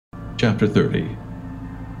Chapter 30.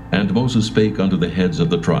 And Moses spake unto the heads of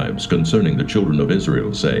the tribes concerning the children of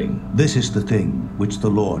Israel, saying, This is the thing which the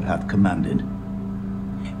Lord hath commanded.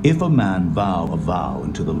 If a man vow a vow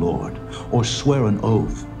unto the Lord, or swear an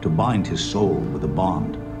oath to bind his soul with a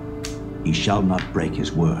bond, he shall not break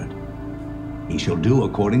his word. He shall do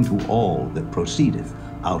according to all that proceedeth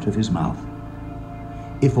out of his mouth.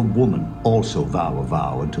 If a woman also vow a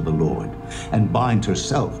vow unto the Lord, and bind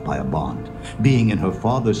herself by a bond, being in her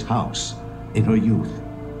father's house in her youth,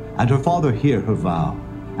 and her father hear her vow,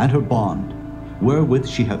 and her bond, wherewith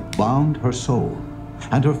she hath bound her soul,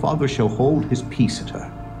 and her father shall hold his peace at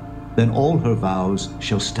her, then all her vows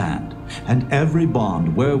shall stand, and every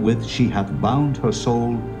bond wherewith she hath bound her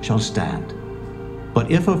soul shall stand.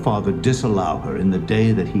 But if her father disallow her in the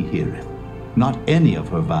day that he heareth, not any of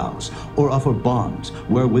her vows, or of her bonds,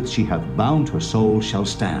 wherewith she hath bound her soul, shall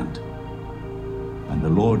stand. And the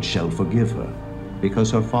Lord shall forgive her,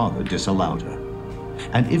 because her father disallowed her.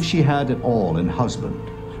 And if she had at all an husband,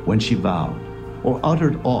 when she vowed, or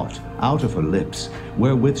uttered aught out of her lips,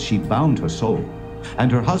 wherewith she bound her soul,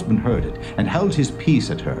 and her husband heard it, and held his peace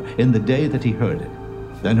at her in the day that he heard it,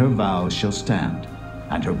 then her vows shall stand,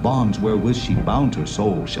 and her bonds wherewith she bound her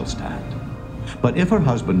soul shall stand. But if her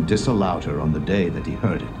husband disallowed her on the day that he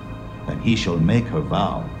heard it, then he shall make her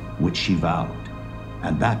vow which she vowed,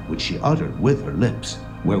 and that which she uttered with her lips,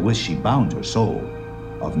 wherewith she bound her soul,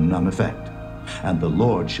 of none effect, and the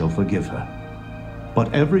Lord shall forgive her.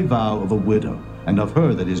 But every vow of a widow, and of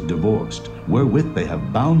her that is divorced, wherewith they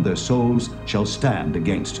have bound their souls, shall stand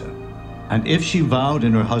against her. And if she vowed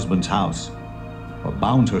in her husband's house, or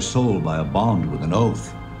bound her soul by a bond with an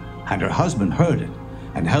oath, and her husband heard it,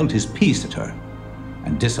 and held his peace at her,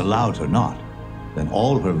 and disallowed her not, then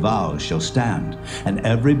all her vows shall stand, and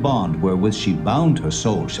every bond wherewith she bound her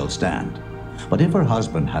soul shall stand. But if her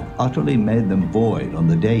husband hath utterly made them void on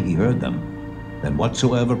the day he heard them, then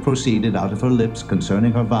whatsoever proceeded out of her lips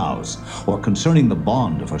concerning her vows, or concerning the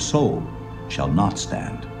bond of her soul, shall not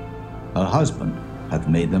stand. Her husband hath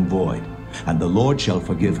made them void, and the Lord shall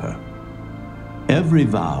forgive her. Every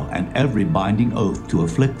vow and every binding oath to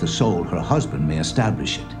afflict the soul her husband may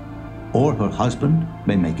establish it, or her husband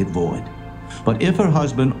may make it void. But if her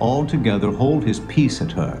husband altogether hold his peace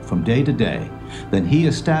at her from day to day, then he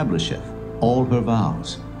establisheth all her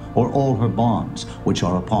vows, or all her bonds which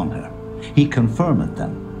are upon her. He confirmeth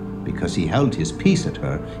them, because he held his peace at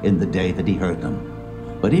her in the day that he heard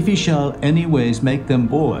them. But if he shall any ways make them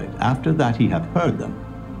void after that he hath heard them,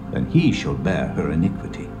 then he shall bear her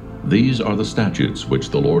iniquity. These are the statutes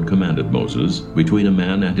which the Lord commanded Moses between a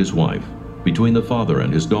man and his wife, between the father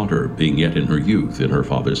and his daughter, being yet in her youth in her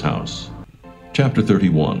father's house. Chapter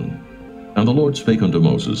 31. And the Lord spake unto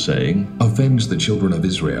Moses, saying, Avenge the children of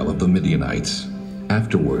Israel of the Midianites.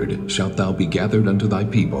 Afterward shalt thou be gathered unto thy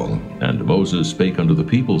people. And Moses spake unto the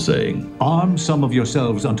people, saying, Arm some of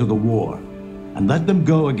yourselves unto the war, and let them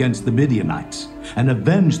go against the Midianites, and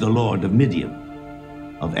avenge the Lord of Midian.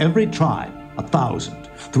 Of every tribe 1,000,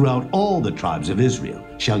 throughout all the tribes of Israel,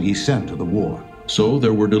 shall ye send to the war. So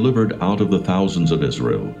there were delivered out of the thousands of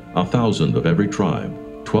Israel 1,000 of every tribe,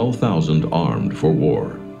 12,000 armed for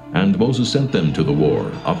war. And Moses sent them to the war,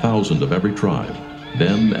 1,000 of every tribe,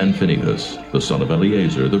 them and Phinehas, the son of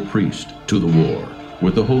Eleazar the priest, to the war,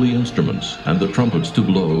 with the holy instruments and the trumpets to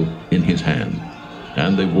blow in his hand.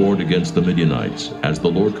 And they warred against the Midianites, as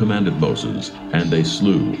the Lord commanded Moses, and they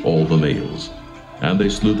slew all the males. And they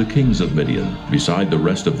slew the kings of Midian, beside the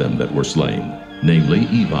rest of them that were slain, namely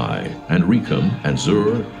Evi, and Recham, and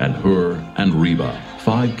Zur, and Hur, and Reba,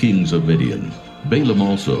 5 kings of Midian. Balaam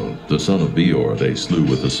also, the son of Beor, they slew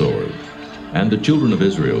with the sword. And the children of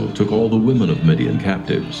Israel took all the women of Midian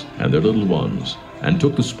captives, and their little ones, and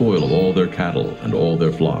took the spoil of all their cattle, and all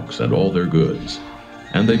their flocks, and all their goods.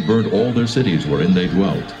 And they burnt all their cities wherein they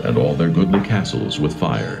dwelt, and all their goodly castles with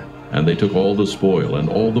fire. And they took all the spoil and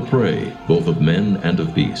all the prey, both of men and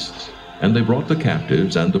of beasts. And they brought the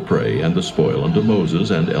captives and the prey and the spoil unto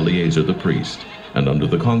Moses and Eleazar the priest, and unto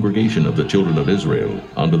the congregation of the children of Israel,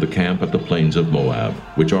 unto the camp at the plains of Moab,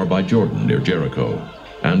 which are by Jordan near Jericho.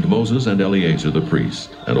 And Moses and Eleazar the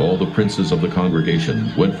priest, and all the princes of the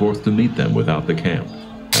congregation, went forth to meet them without the camp.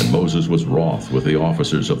 And Moses was wroth with the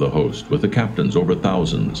officers of the host, with the captains over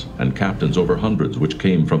thousands, and captains over hundreds, which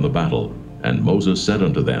came from the battle. And Moses said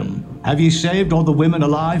unto them, Have ye saved all the women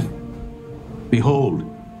alive? Behold,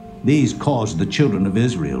 these caused the children of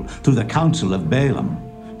Israel, through the counsel of Balaam,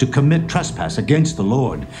 to commit trespass against the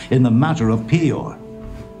Lord in the matter of Peor.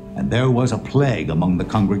 And there was a plague among the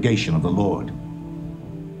congregation of the Lord.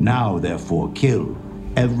 Now therefore kill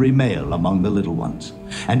every male among the little ones,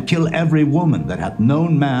 and kill every woman that hath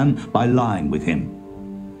known man by lying with him.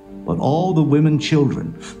 But all the women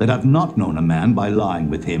children that have not known a man by lying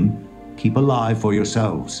with him, keep alive for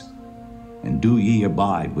yourselves. And do ye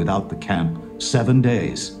abide without the camp 7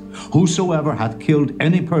 days. Whosoever hath killed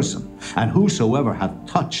any person, and whosoever hath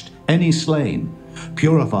touched any slain,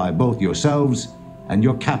 purify both yourselves and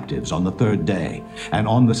your captives on the 3rd day, and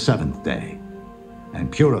on the 7th day. And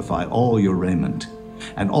purify all your raiment,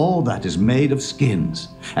 and all that is made of skins,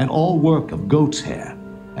 and all work of goat's hair,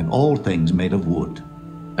 and all things made of wood.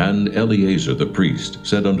 And Eleazar the priest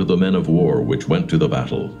said unto the men of war which went to the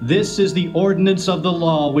battle, This is the ordinance of the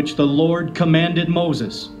law which the Lord commanded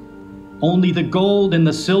Moses. Only the gold and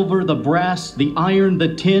the silver, the brass, the iron,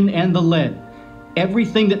 the tin, and the lead,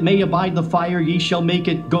 everything that may abide the fire, ye shall make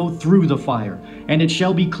it go through the fire, and it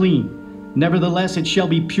shall be clean. Nevertheless it shall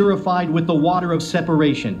be purified with the water of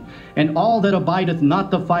separation. And all that abideth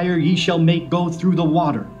not the fire ye shall make go through the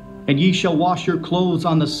water. And ye shall wash your clothes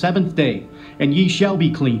on the 7th day, and ye shall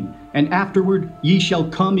be clean. And afterward ye shall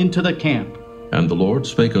come into the camp. And the Lord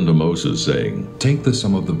spake unto Moses, saying, Take the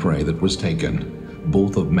sum of the prey that was taken,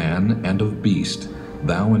 both of man and of beast,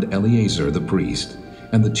 thou and Eleazar the priest,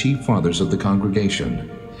 and the chief fathers of the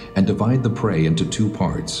congregation, and divide the prey into 2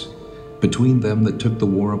 parts, between them that took the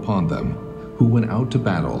war upon them, who went out to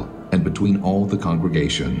battle, and between all the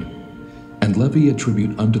congregation. And levy a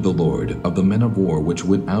tribute unto the Lord of the men of war which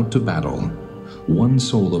went out to battle, 1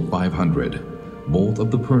 soul of 500, both of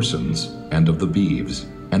the persons, and of the beeves,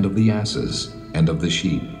 and of the asses, and of the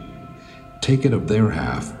sheep. Take it of their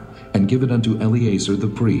half, and give it unto Eleazar the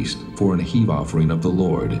priest for an heave offering of the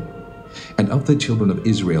Lord. And of the children of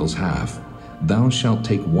Israel's half, thou shalt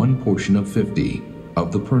take 1 portion of 50,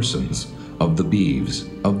 of the persons, of the beeves,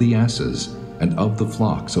 of the asses, and of the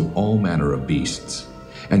flocks of all manner of beasts,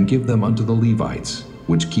 and give them unto the Levites,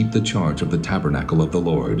 which keep the charge of the tabernacle of the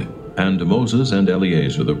Lord. And Moses and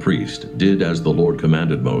Eleazar the priest did as the Lord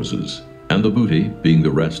commanded Moses. And the booty, being the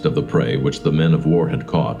rest of the prey which the men of war had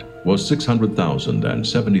caught, was 600,000, and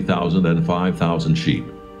 70,000, and 5,000 sheep,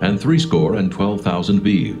 and 62,000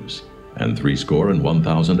 beeves, and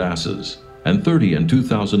 61,000 asses, and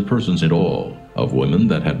 32,000 persons in all, of women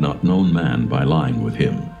that had not known man by lying with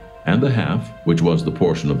him. And the half, which was the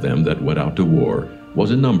portion of them that went out to war,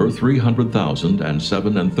 was in number 300,000, and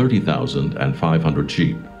 500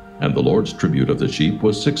 sheep. And the Lord's tribute of the sheep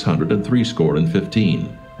was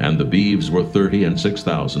 615, and the beeves were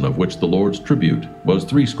 36,000, of which the Lord's tribute was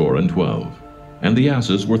 12. And the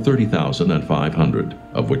asses were 30,500,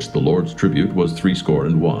 of which the Lord's tribute was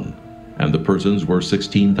 61. And the persons were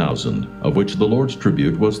 16,000, of which the Lord's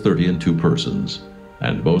tribute was 32 persons.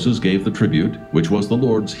 And Moses gave the tribute, which was the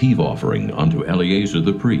Lord's heave offering, unto Eleazar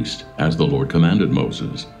the priest, as the Lord commanded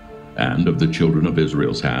Moses. And of the children of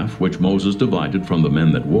Israel's half, which Moses divided from the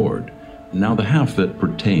men that warred, now the half that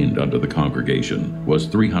pertained unto the congregation was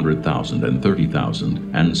 300,000, and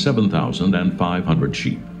 30,000, and 7,500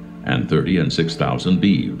 sheep, and 36,000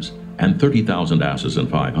 beeves, and 30,000 asses, and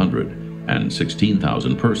 500, and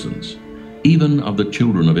 16,000 persons. Even of the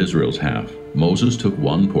children of Israel's half, Moses took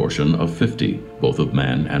 1 portion of 50, both of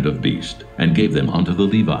man and of beast, and gave them unto the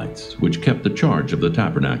Levites, which kept the charge of the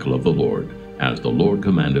tabernacle of the Lord, as the Lord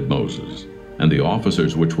commanded Moses. And the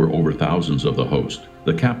officers which were over thousands of the host,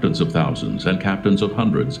 the captains of thousands, and captains of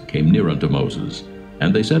hundreds, came near unto Moses.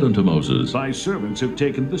 And they said unto Moses, Thy servants have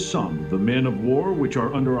taken the sum of the men of war which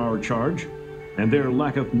are under our charge, and there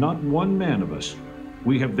lacketh not 1 man of us.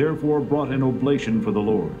 We have therefore brought an oblation for the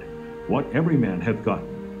Lord, what every man hath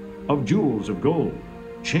gotten, of jewels of gold,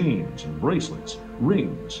 chains and bracelets,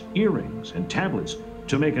 rings, earrings, and tablets,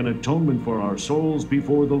 to make an atonement for our souls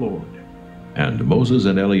before the Lord. And Moses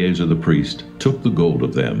and Eleazar the priest took the gold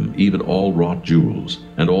of them, even all wrought jewels,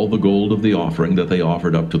 and all the gold of the offering that they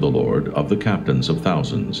offered up to the Lord, of the captains of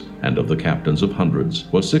thousands, and of the captains of hundreds,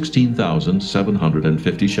 was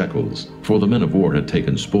 16,750 shekels. For the men of war had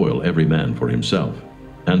taken spoil every man for himself.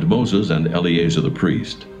 And Moses and Eleazar the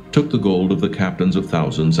priest took the gold of the captains of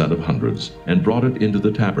thousands and of hundreds, and brought it into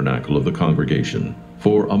the tabernacle of the congregation,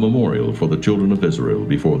 for a memorial for the children of Israel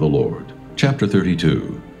before the Lord. Chapter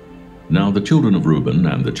 32. Now the children of Reuben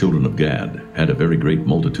and the children of Gad had a very great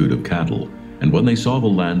multitude of cattle. And when they saw the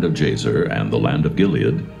land of Jazer and the land of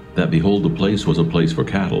Gilead, that behold, the place was a place for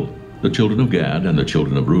cattle, the children of Gad and the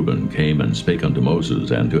children of Reuben came and spake unto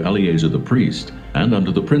Moses and to Eleazar the priest, and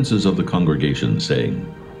unto the princes of the congregation, saying,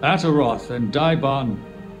 Ataroth and Dibon,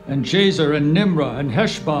 and Jazer and Nimrah and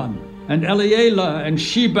Heshbon, and Elealeh and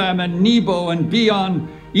Shebam and Nebo and Beon,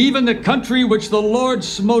 even the country which the Lord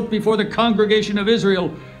smote before the congregation of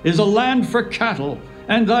Israel, is a land for cattle,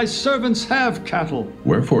 and thy servants have cattle.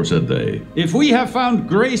 Wherefore, said they, If we have found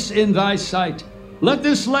grace in thy sight, Let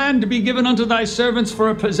this land be given unto thy servants for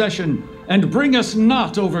a possession, and bring us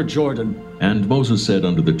not over Jordan. And Moses said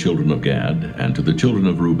unto the children of Gad and to the children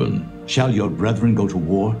of Reuben, Shall your brethren go to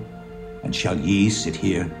war? And shall ye sit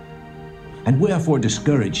here? And wherefore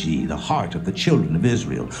discourage ye the heart of the children of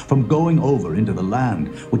Israel from going over into the land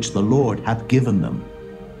which the Lord hath given them?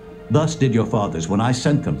 Thus did your fathers when I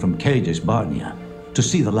sent them from Kadesh Barnea to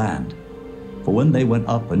see the land. For when they went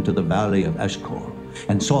up into the valley of Eshcol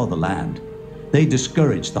and saw the land, they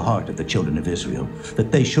discouraged the heart of the children of Israel, that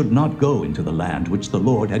they should not go into the land which the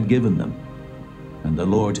Lord had given them. And the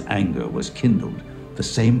Lord's anger was kindled the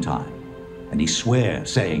same time, and he sware,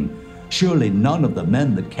 saying, Surely none of the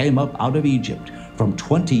men that came up out of Egypt from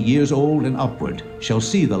 20 years old and upward shall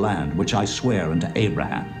see the land which I swear unto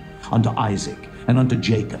Abraham, unto Isaac, and unto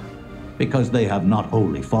Jacob, because they have not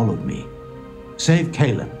wholly followed me, save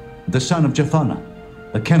Caleb, the son of Jephunneh,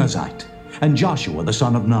 the Kenizzite, and Joshua the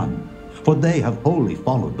son of Nun, for they have wholly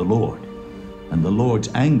followed the Lord. And the Lord's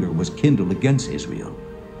anger was kindled against Israel,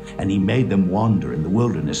 and he made them wander in the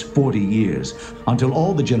wilderness 40 years, until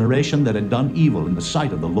all the generation that had done evil in the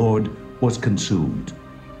sight of the Lord was consumed.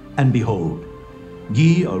 And behold,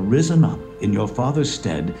 ye are risen up in your father's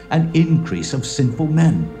stead an increase of sinful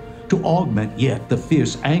men, to augment yet the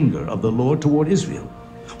fierce anger of the Lord toward Israel.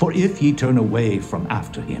 For if ye turn away from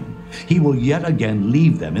after him, he will yet again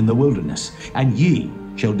leave them in the wilderness, and ye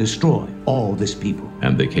shall destroy all this people.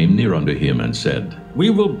 And they came near unto him and said, We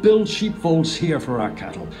will build sheepfolds here for our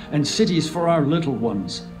cattle, and cities for our little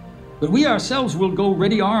ones. But we ourselves will go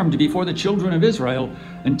ready armed before the children of Israel,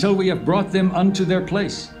 until we have brought them unto their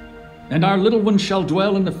place. And our little ones shall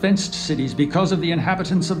dwell in the fenced cities, because of the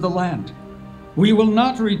inhabitants of the land. We will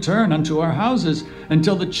not return unto our houses,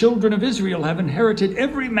 until the children of Israel have inherited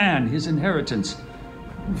every man his inheritance.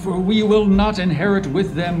 For we will not inherit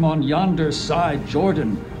with them on yonder side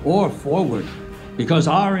Jordan, or forward, because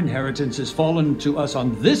our inheritance is fallen to us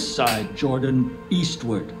on this side Jordan,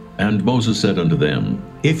 eastward. And Moses said unto them,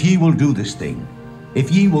 If ye will do this thing,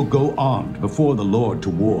 if ye will go armed before the Lord to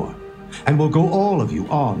war, and will go all of you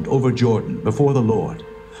armed over Jordan before the Lord,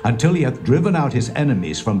 until he hath driven out his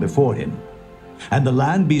enemies from before him, and the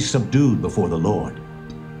land be subdued before the Lord,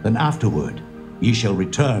 then afterward ye shall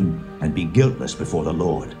return and be guiltless before the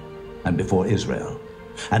Lord and before Israel.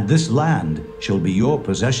 And this land shall be your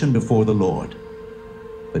possession before the Lord.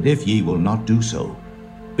 But if ye will not do so,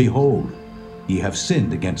 behold, ye have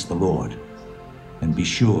sinned against the Lord. And be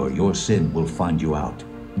sure your sin will find you out.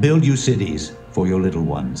 Build you cities for your little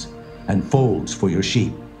ones, and folds for your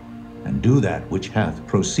sheep, and do that which hath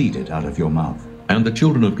proceeded out of your mouth. And the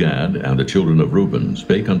children of Gad and the children of Reuben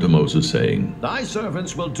spake unto Moses, saying, Thy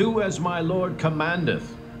servants will do as my Lord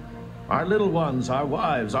commandeth. Our little ones, our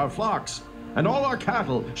wives, our flocks, and all our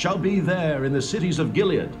cattle shall be there in the cities of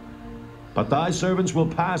Gilead. But thy servants will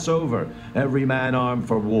pass over, every man armed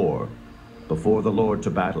for war, before the Lord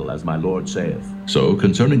to battle, as my Lord saith. So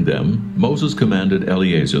concerning them Moses commanded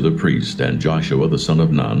Eleazar the priest, and Joshua the son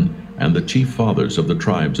of Nun, and the chief fathers of the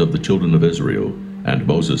tribes of the children of Israel. And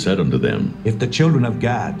Moses said unto them, If the children of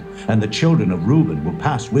Gad and the children of Reuben will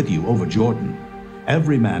pass with you over Jordan,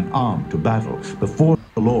 every man armed to battle before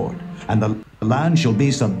the Lord, and the land shall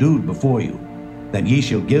be subdued before you, then ye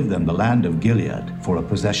shall give them the land of Gilead for a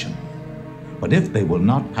possession. But if they will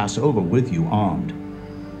not pass over with you armed,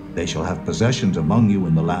 they shall have possessions among you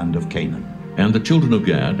in the land of Canaan. And the children of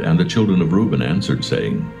Gad and the children of Reuben answered,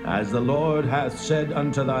 saying, As the Lord hath said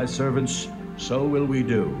unto thy servants, so will we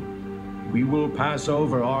do. We will pass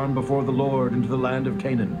over armed before the Lord into the land of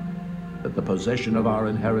Canaan, that the possession of our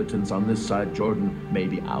inheritance on this side Jordan may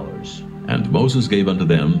be ours. And Moses gave unto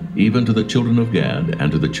them, even to the children of Gad,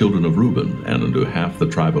 and to the children of Reuben, and unto half the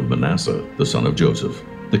tribe of Manasseh, the son of Joseph,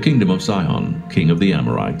 the kingdom of Sihon, king of the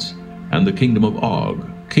Amorites, and the kingdom of Og,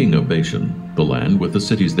 king of Bashan, the land with the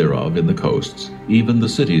cities thereof in the coasts, even the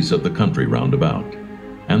cities of the country round about.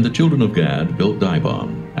 And the children of Gad built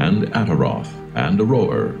Dibon, and Ataroth, and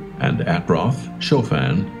Aroer, and Atroth,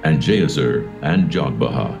 Shophan, and Jazer, and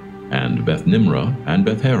Jogbehah, and Beth-nimrah, and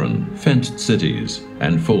Beth-haran, fenced cities,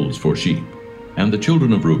 and folds for sheep. And the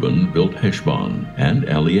children of Reuben built Heshbon, and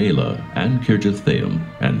Elealeh, and Kirjathhaim,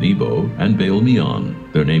 and Nebo, and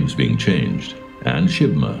Baal-meon, their names being changed, and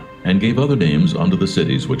Shibmah, and gave other names unto the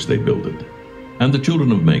cities which they builded. And the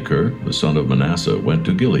children of Machir, the son of Manasseh, went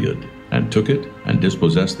to Gilead, and took it, and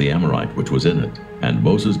dispossessed the Amorite which was in it. And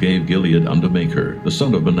Moses gave Gilead unto Machir, the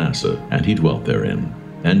son of Manasseh, and he dwelt therein.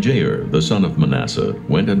 And Jair, the son of Manasseh,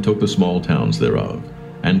 went and took the small towns thereof,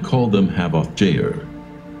 and called them Havoth-jair.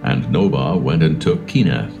 And Nobah went and took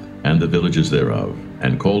Kenath, and the villages thereof,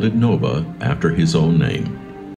 and called it Nobah after his own name.